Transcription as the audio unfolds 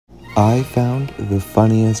I found the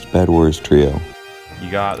funniest Bedwars trio. You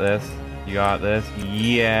got this. You got this.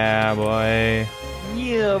 Yeah, boy.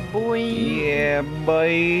 Yeah, boy. Yeah,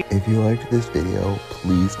 boy. If you liked this video,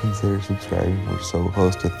 please consider subscribing. We're so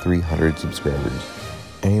close to 300 subscribers.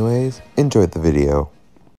 Anyways, enjoy the video.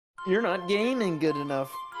 You're not gaming good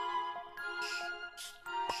enough.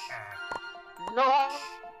 No.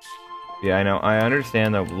 Yeah, I know. I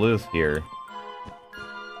understand that Blue's here.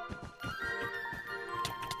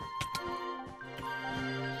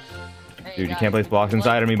 Hey, Dude, you guys, can't place blocks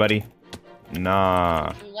inside of me, buddy.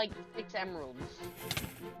 Nah. You like 6 emeralds.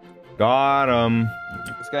 Got him.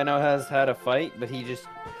 This guy now has had a fight, but he just...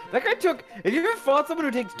 That guy took... Have you ever fought someone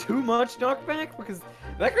who takes too much knockback? Because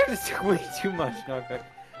that guy just took way too much knockback.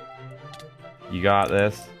 You got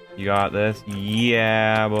this. You got this.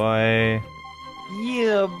 Yeah, boy.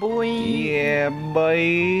 Yeah, boy. Yeah,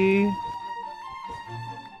 boy.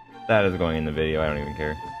 That is going in the video. I don't even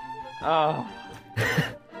care. Oh.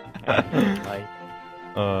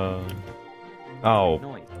 Oh.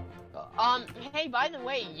 Noise. Hey, by the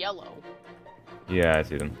way, yellow. Yeah, I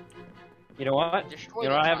see them. You know what? Destroy You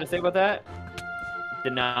know the what I have to top. say about that?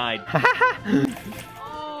 Denied.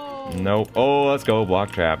 Oh. Nope. Oh, let's go.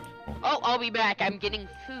 Block trap. Oh, I'll be back. I'm getting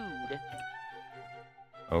food.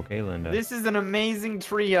 Okay, Linda. This is an amazing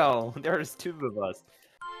trio. There's 2 of us.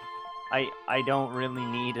 I don't really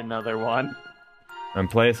need another one. I'm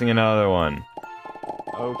placing another one.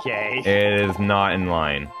 Okay. It is not in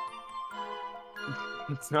line.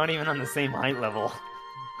 It's not even on the same height level.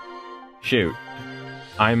 Shoot.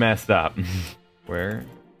 I messed up. Where?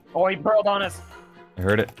 Oh, he pearled on us. I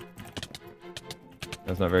heard it.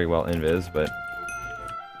 That's not very well invis, but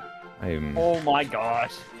I'm... Oh my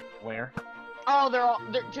gosh. Where? Oh,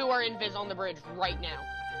 they're 2 are invis on the bridge right now.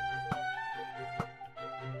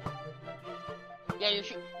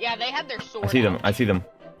 Yeah, they have their sword. I see them. out. I see them.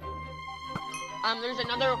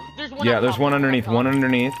 There's one. Yeah, up there's top, one up underneath. top. One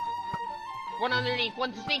underneath. One underneath.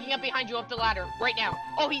 One's sneaking up behind you up the ladder right now.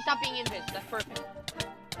 Oh, he stopped being invis. That's perfect.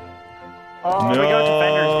 Oh, we got No.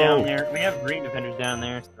 defenders down there. We have green defenders down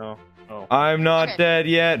there, so... Oh. I'm not Okay. dead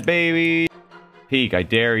yet, baby. Peek, I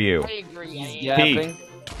dare you. I agree. He's Yeah. yapping.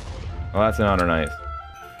 Well, that's not nice.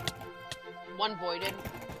 One voided.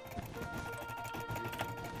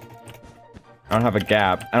 I don't have a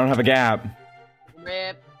gap. I don't have a gap.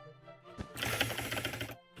 Rip.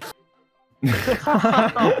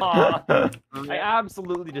 I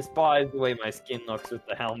absolutely despise the way my skin looks with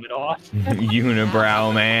the helmet on.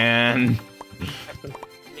 Unibrow, man.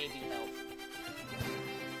 Maybe help.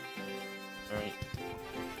 Alright.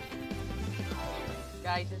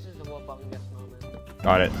 Guys, this is the Wubungus moment.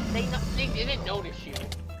 Got it. They didn't notice you.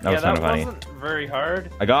 That was kind of funny. Wasn't very hard.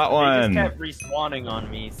 I got They one. just kept respawning on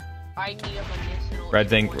me. I need a medicinal. Red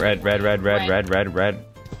zinc. Red, red, red, red, red, red, red.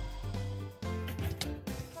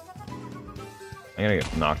 I'm gonna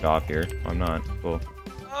get knocked off here. I'm not. Cool.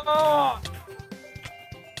 Oh!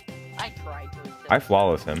 I tried to. I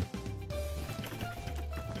flawless him.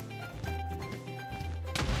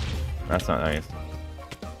 That's not nice.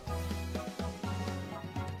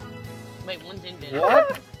 Wait, one's invis.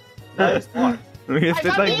 What? Nice block. We just I did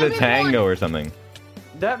got like the the invis tango or something.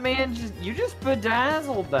 That man you just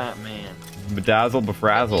bedazzled that man. Bedazzled,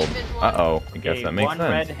 befrazzled. Uh-oh. I guess Okay, that makes one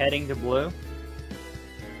sense. red heading to blue.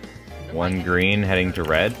 One green heading to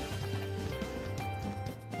red.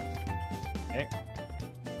 Okay.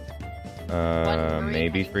 One green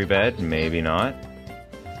Maybe heading 3 to bed, blue. maybe not.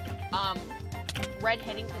 Red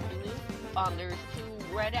heading to blue. There's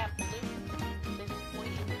 2 red at blue. This point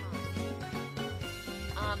in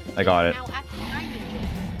time. I got it. Now at the diamond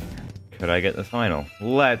gym. Could I get the final?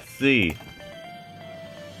 Let's see.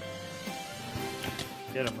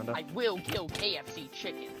 Get him, Linda. I will kill KFC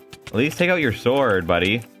chicken. At least take out your sword,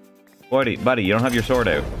 buddy. Buddy, you don't have your sword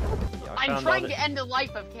out. Yeah, I I'm found trying out to end the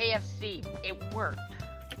life of KFC. It worked.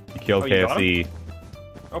 You killed Oh, you got KFC.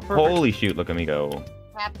 Oh, perfect. Holy shoot, look at me go.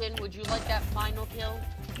 Captain, would you like that final kill?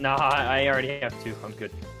 Nah, I already have 2. I'm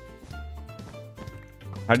good.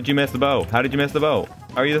 How did you miss the bow? How did you miss the bow?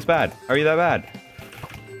 How are you this bad? How are you that bad?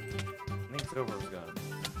 I think Silver's got him.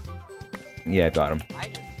 Yeah, got him. I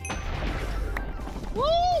just... Woo!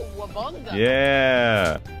 Wabunga!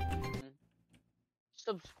 Yeah.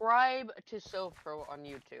 Subscribe to SoPro on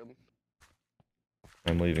YouTube.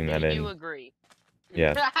 I'm leaving that Do in. you agree?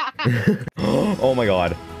 Yes. Oh my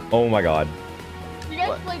god. Oh my god. You guys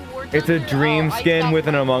What? played War It's a Thunder? dream Oh, I skin stopped with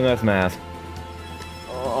an playing. Among Us mask.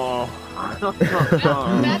 Oh.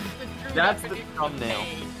 That's That's the true the definition of thumbnail.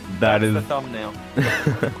 pain. That is. the thumbnail. We'll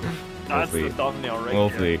That's see. the thumbnail right We'll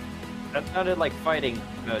there. see. That sounded like fighting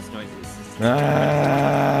noises.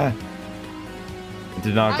 Ah!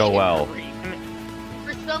 Did not go well.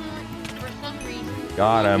 For some reason.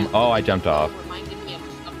 Got him. Oh, I jumped off. Reminded me of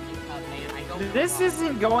something, man. I don't know This why.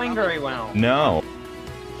 isn't going very well. No.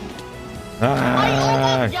 I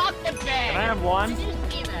Ah, almost got the bag. Can I have one? Did you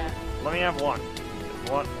see that? Let me have one.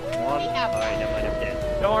 One. Let me have Alright, one. never mind, I'm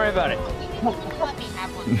dead. Don't worry about it. Let me have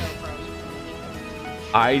one, so,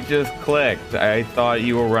 bro. I just clicked. I thought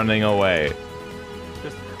you were running away.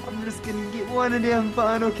 I'm just gonna get one of them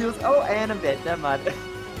final kills. Oh, and I'm dead. Never mind.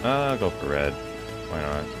 I'll go for red. Why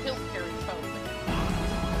not? Kill Karen's home.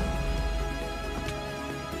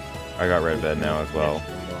 I got red bed now as well.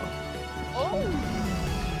 Oh!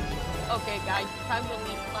 Okay, guys, it's time to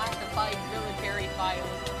leave classified military files.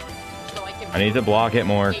 So I can. I need to block it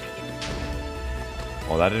more. take it.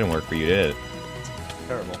 Well, that didn't work for you, did it?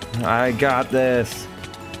 Terrible. I got this.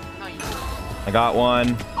 No, you I got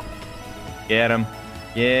one. Get him.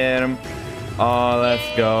 Get him. Oh,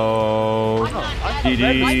 let's go.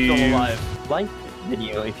 GG. Like the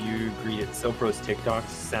video if you agree that SoPro's TikToks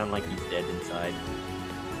sound like he's dead inside.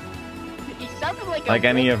 He sounded like a Like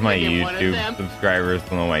any of my woman in one of YouTube them.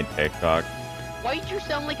 subscribers know my TikTok. Why did you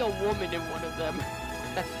sound like a woman in one of them?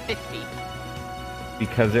 That's 50.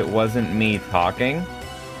 Because it wasn't me talking.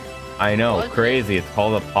 I know, Was it? crazy. It's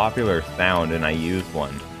called a popular sound, and I use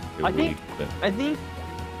one. I think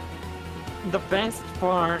the best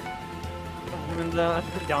part of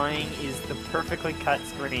the dying is the perfectly cut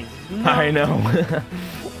screens. I know.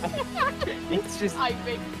 It's just I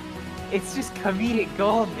think. it's just comedic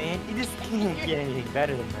gold, man. You just can't get anything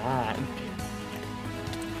better than that.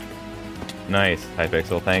 Nice,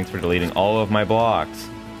 Hypixel. Thanks for deleting all of my blocks.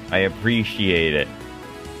 I appreciate it.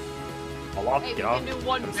 A lot, Hey, we can do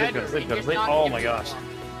one Go to sleep, better. go to sleep, and go to just sleep. not Oh give my you gosh. one.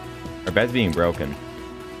 Our bed's being broken.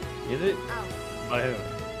 Is it? Oh, By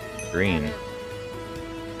who? Green.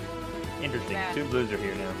 Interesting. Bad. 2 blues are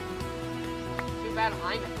here now. too bad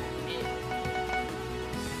I'm in.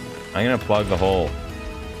 I'm gonna plug the hole.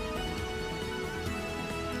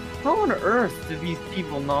 How on earth do these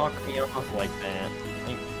people knock me off like that?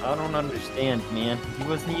 Like, I don't understand, man. He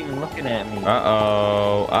wasn't even looking at me.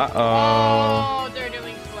 Uh-oh. Uh-oh. Oh, they're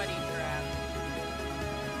doing sweaty traps.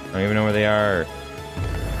 I don't even know where they are. I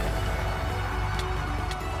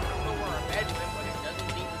don't know where our bed went, but it doesn't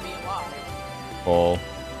seem to be alive. Full.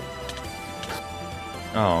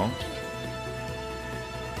 Oh.